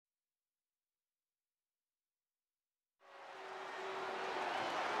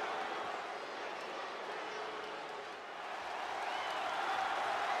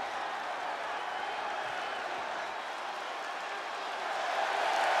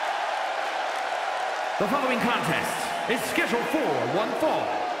The following contest is scheduled for one fall,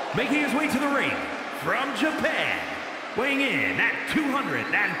 making his way to the ring from Japan, weighing in at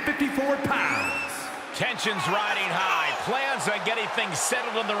 254 pounds. Tensions riding high, plans on getting things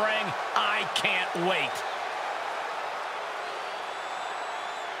settled in the ring. I can't wait.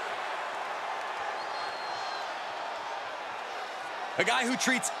 A guy who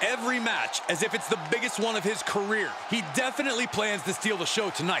treats every match as if it's the biggest one of his career. He definitely plans to steal the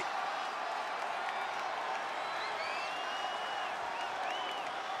show tonight.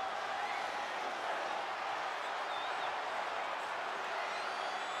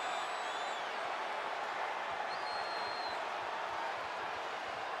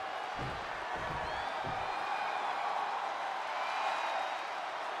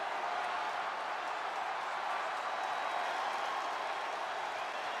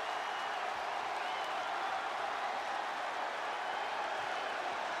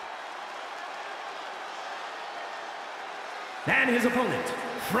 And his opponent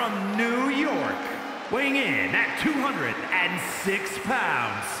from New York, weighing in at 206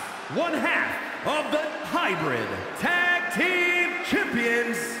 pounds, one half of the Hybrid Tag Team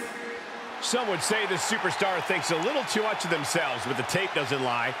Champions. Some would say this superstar thinks a little too much of themselves, but the tape doesn't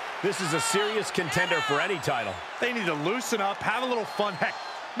lie. This is a serious contender for any title. They need to loosen up, have a little fun, heck,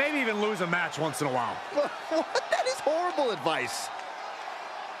 maybe even lose a match once in a while. What? That is horrible advice.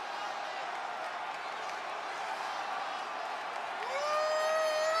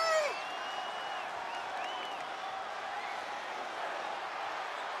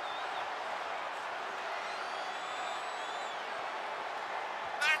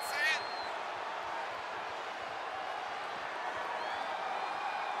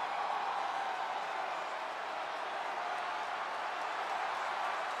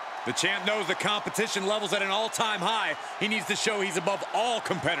 The champ knows the competition level's at an all-time high. He needs to show he's above all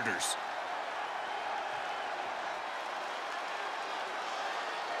competitors.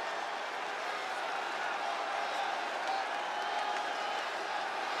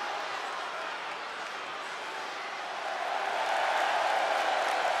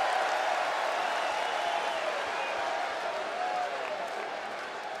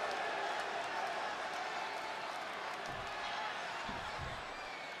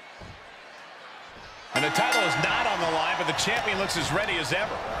 And the title is not on the line, but the champion looks as ready as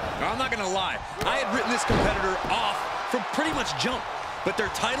ever. I'm not going to lie. I had written this competitor off from pretty much jump, but their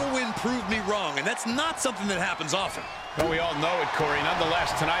title win proved me wrong, and that's not something that happens often. But we all know it, Corey.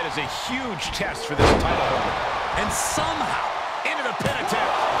 Nonetheless, tonight is a huge test for this title holder. And somehow, Into the pin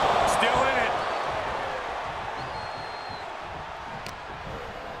attempt. Still in it.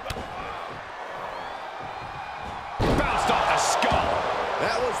 Bounced off the skull.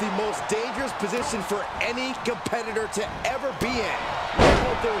 That was the most dangerous position for any competitor to ever be in. I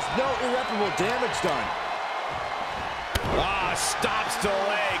hope there was no irreparable damage done. Stops to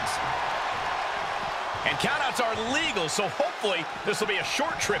legs. And countouts are legal, so hopefully this will be a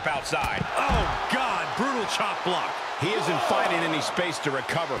short trip outside. Oh, God, brutal chop block. He isn't finding any space to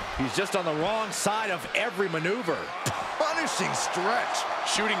recover. He's just on the wrong side of every maneuver. Punishing stretch.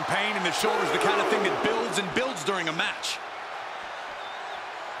 shooting pain in the shoulder is the kind of thing that builds and builds during a match.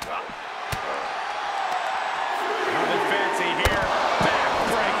 Nothing fancy here.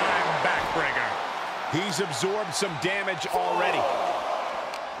 Backbreaker. He's absorbed some damage already.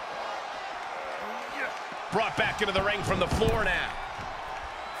 Brought back into the ring from the floor now.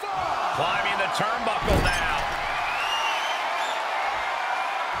 Climbing the turnbuckle now.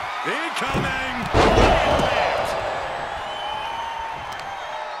 Incoming!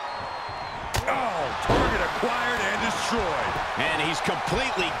 Oh, target acquired and destroyed. And he's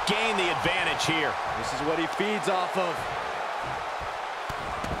completely gained the advantage here. This is what he feeds off of.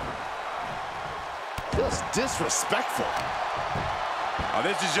 Just disrespectful. Oh,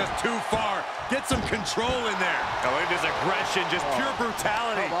 this is just too far. Get some control in there. Oh, it is aggression, just pure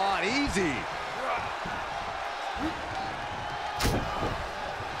brutality. Come on, easy.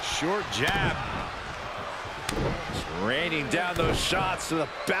 Short jab. Just raining down those shots to the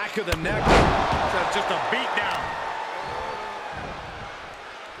back of the neck. That's just a beat down.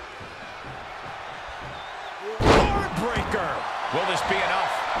 Heartbreaker. Will this be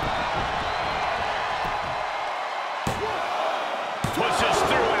enough? Pushes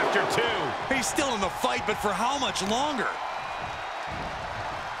through after two. He's still in the fight, but for how much longer?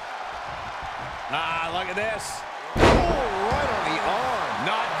 Look at this. Oh, right on the arm.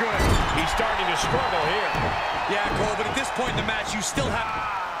 Not good. He's starting to struggle here. Yeah, Cole, but at this point in the match, you still have...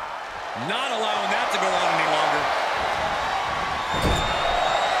 Not allowing that to go on any longer.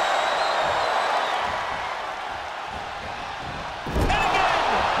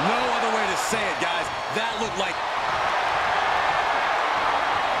 No other way to say it, guys. That looked like...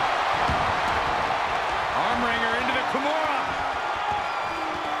 Arm wringer into the Kimura.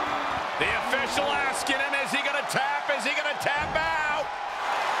 The official asking him, is he going to tap? Is he going to tap out?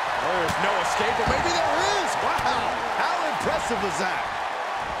 There's no escape, but maybe there is. Wow, how impressive was that?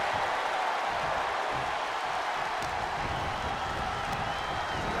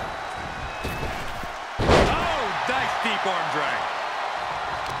 Oh, nice deep arm drag.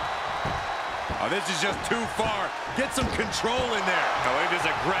 Oh, this is just too far. Get some control in there. Oh, it is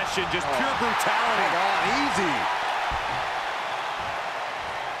aggression, just pure brutality. Come on, easy.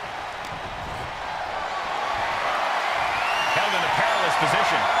 Held in a perilous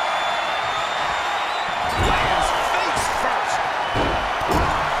position. Lands face first.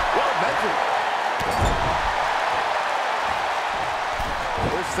 Well measured.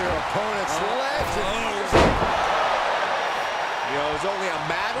 Push their opponent's legs. You know, it was only a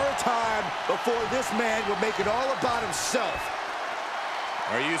matter of time before this man would make it all about himself.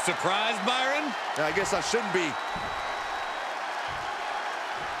 Are you surprised, Byron? I guess I shouldn't be.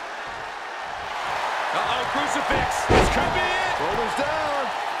 Uh-oh, crucifix. This could be it. Shoulders down.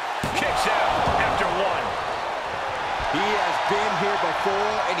 Kicks out after one. He has been here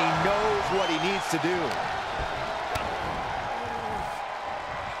before, and he knows what he needs to do.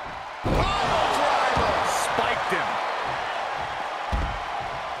 Spiked him.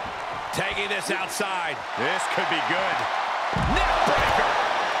 Tagging this outside. This could be good. Neck breaker.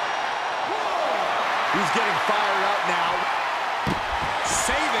 He's getting fired up now.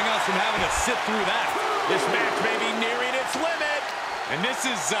 Saving us from having to sit through that. This match may be nearing its limit. And this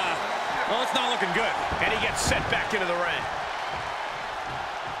is, well, it's not looking good. And he gets sent back into the ring.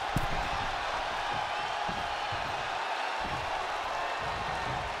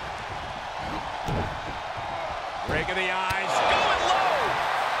 Break of the eyes. Going low.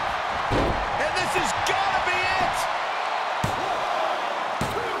 And this is gotta be it.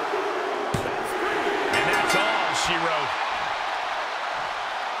 And that's all she wrote.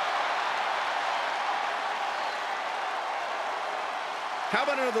 How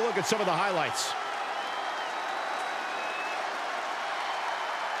about another look at some of the highlights?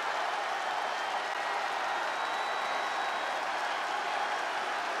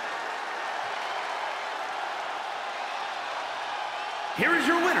 Here is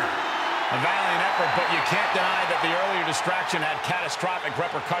your winner. A valiant effort, but you can't deny that the earlier distraction had catastrophic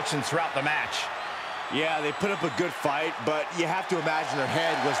repercussions throughout the match. Yeah, they put up a good fight, but you have to imagine their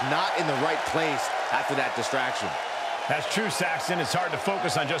head was not in the right place after that distraction. That's true, Saxton. It's hard to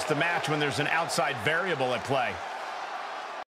focus on just the match when there's an outside variable at play.